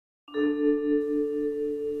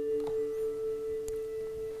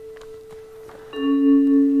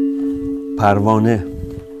پروانه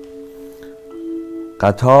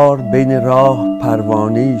قطار بین راه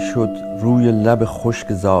پروانه‌ای شد روی لب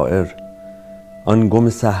خشک زائر آن گم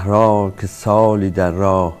صحرا که سالی در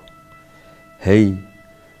راه هی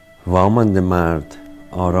وامانده مرد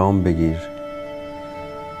آرام بگیر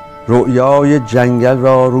رؤیای جنگل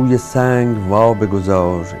را روی سنگ وا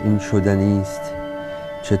بگذار این شدنیست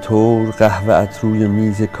چطور قهوه‌ات روی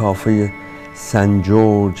میز کافه سن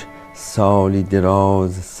جورج سالی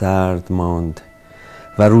دراز سرد ماند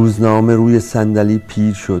و روزنامه روی صندلی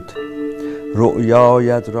پیر شد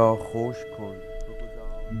رؤیایت را خوش کن.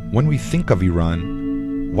 When we think of Iran,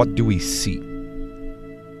 what do we see?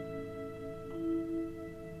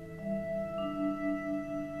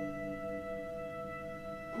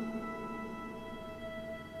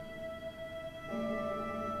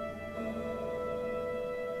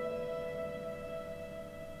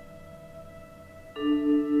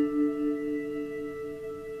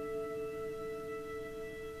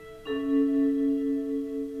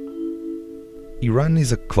 Iran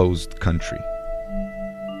is a closed country.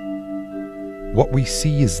 What we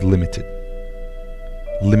see is limited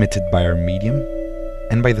by our medium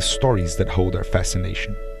and by the stories that hold our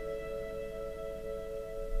fascination.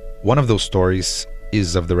 One of those stories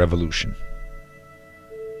is of the revolution.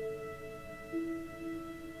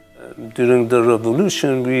 During the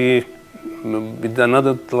revolution, we with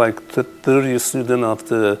another 30 students of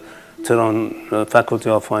the Tehran Faculty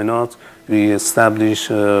of Fine Arts, we established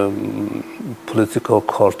political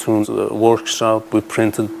cartoons workshop. We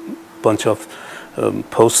printed a bunch of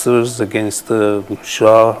posters against the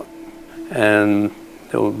Shah, and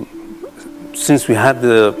since we had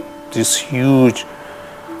this huge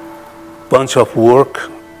bunch of work,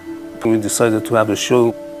 we decided to have a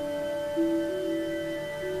show.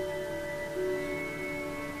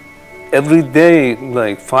 Every day,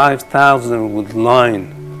 5,000 would line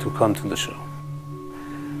to come to the show.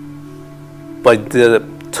 By the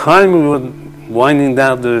time we were winding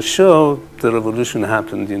down the show, the revolution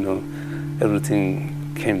happened, everything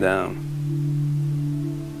came down.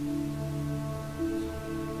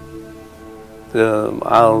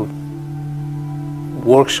 Our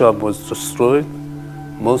workshop was destroyed.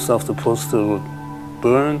 Most of the posters were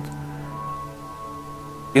burned.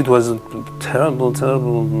 It was a terrible,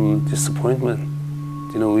 terrible disappointment.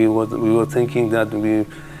 We were thinking that we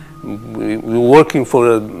were working for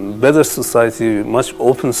a better society, much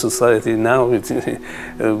open society. Now we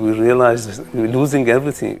realize we're losing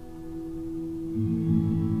everything.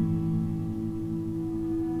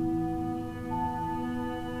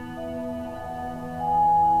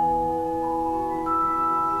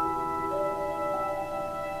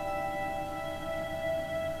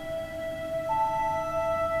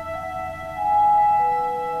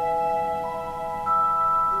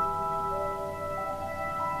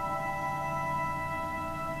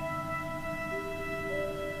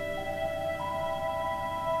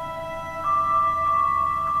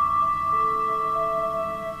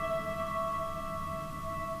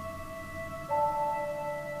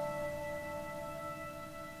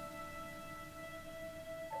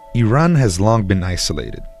 Iran has long been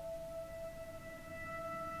isolated.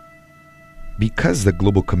 Because the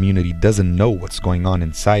global community doesn't know what's going on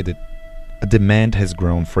inside it, a demand has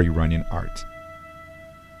grown for Iranian art.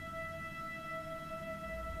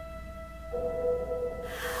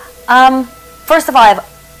 First of all, I've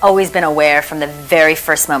always been aware from the very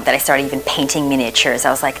first moment that I started even painting miniatures.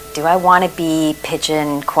 I was like, do I want to be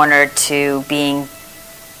pigeon-cornered to being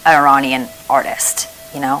an Iranian artist?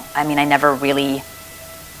 I never really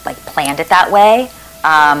planned it that way,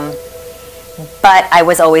 but I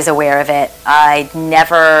was always aware of it. I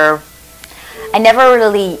never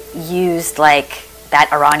really used that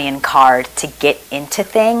Iranian card to get into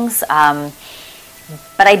things,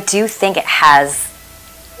 but I do think it has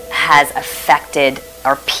affected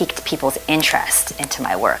or piqued people's interest into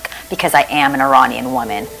my work because I am an Iranian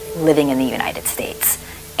woman living in the United States.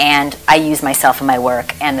 And I use myself in my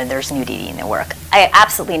work, and then there's nudity in the work. I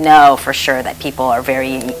absolutely know for sure that people are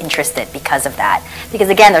very interested because of that. Because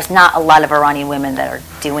again, there's not a lot of Iranian women that are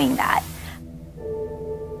doing that.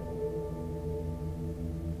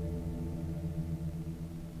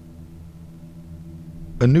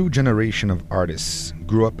 A new generation of artists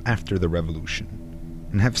grew up after the revolution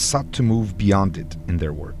and have sought to move beyond it in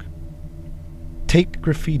their work. Take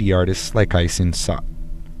graffiti artists like Aysin Saad,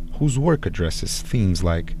 whose work addresses themes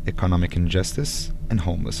like economic injustice and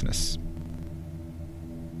homelessness.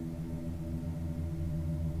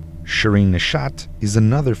 Shireen Nishat is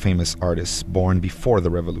another famous artist born before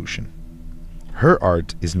the revolution. Her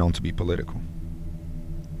art is known to be political.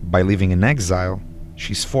 By living in exile,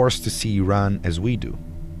 she's forced to see Iran as we do,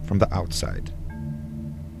 from the outside.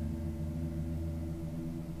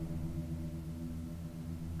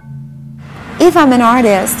 If I'm an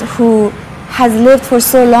artist who has lived for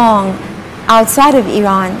so long outside of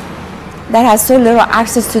Iran, that has so little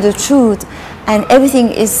access to the truth, and everything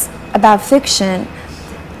is about fiction,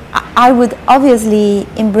 I would obviously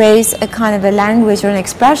embrace a kind of a language or an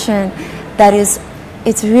expression that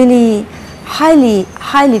it's really highly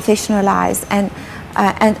fictionalized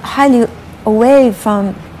and highly away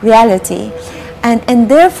from reality, and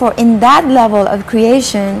therefore in that level of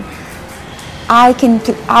creation,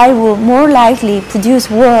 I will more likely produce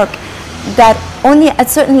work that only at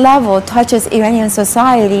certain level touches Iranian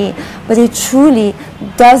society, but it truly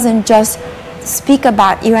doesn't just speak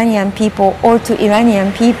about Iranian people or to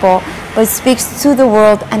Iranian people, but speaks to the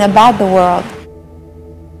world and about the world.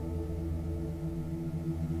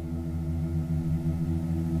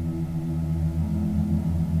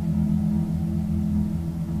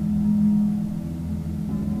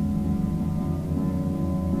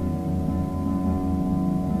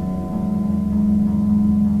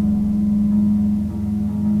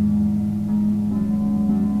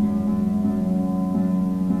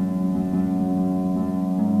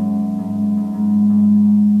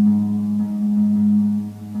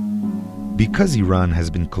 Because Iran has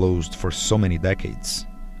been closed for so many decades,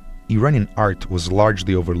 Iranian art was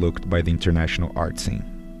largely overlooked by the international art scene.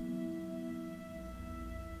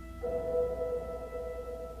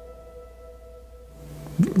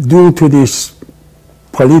 Due to these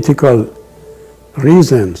political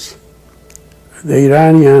reasons, the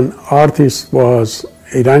Iranian art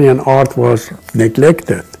was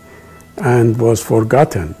neglected and was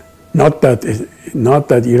forgotten. Not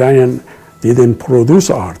that Iranian didn't produce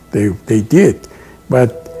art, they did, but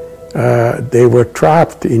they were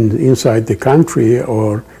trapped inside the country,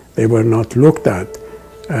 or they were not looked at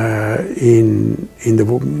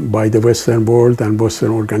by the Western world and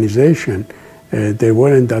Western organization. There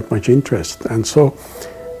weren't that much interest, and so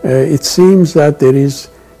it seems that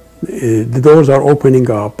the doors are opening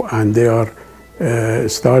up, and they are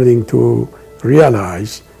starting to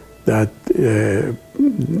realize that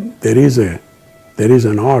there is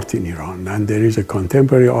an art in Iran, and there is a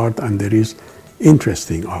contemporary art, and there is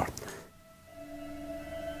interesting art.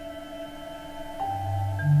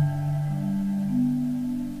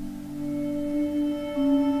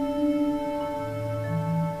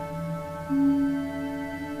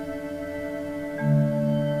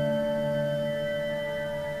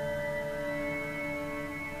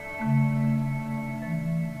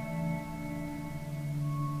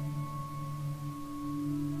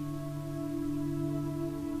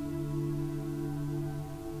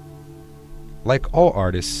 Like all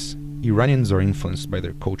artists, Iranians are influenced by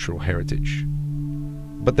their cultural heritage.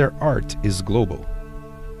 But their art is global,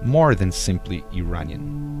 more than simply Iranian.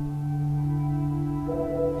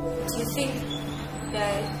 Do you think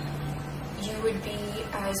that you would be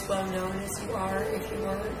as well known as you are if you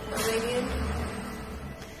were Iranian?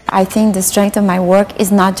 I think the strength of my work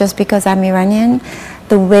is not just because I'm Iranian,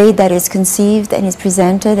 the way that it's conceived and is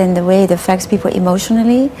presented and the way it affects people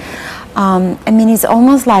emotionally. I mean, it's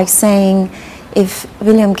almost like saying if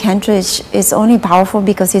William Kentridge is only powerful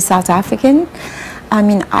because he's South African. I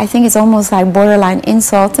mean, I think it's almost like borderline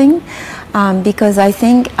insulting because I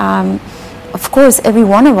think, of course, every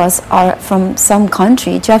one of us are from some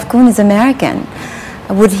country. Jeff Koons is American.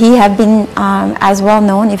 Would he have been as well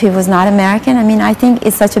known if he was not American? I mean, I think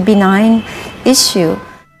it's such a benign issue.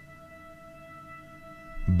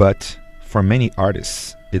 But for many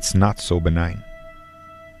artists, it's not so benign.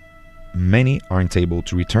 Many aren't able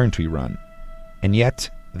to return to Iran, and yet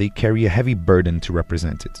they carry a heavy burden to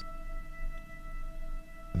represent it.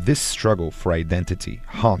 This struggle for identity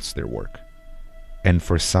haunts their work, and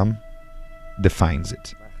for some, defines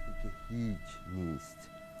it.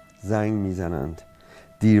 زنگ میزنند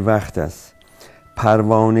دیر وقت است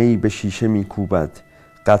پروانه‌ای به شیشه میکوبد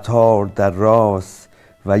قطار در راست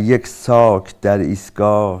و یک ساک در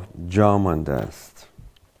ایستگاه جا مانده است.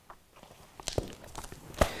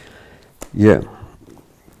 Yeah,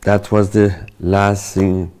 that was the last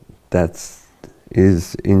thing that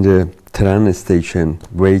is in the train station,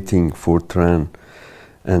 waiting for train,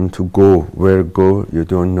 and to go, where go, you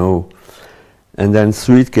don't know. And then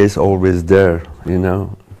suitcase always there, you know,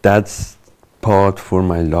 that's part for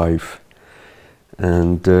my life.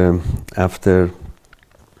 And after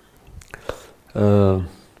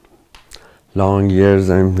long years,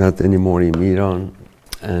 I'm not anymore in Iran,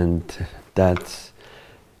 and that's,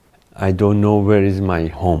 I don't know where is my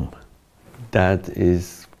home. That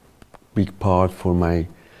is big part for my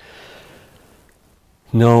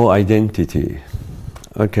no identity.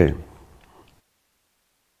 Okay.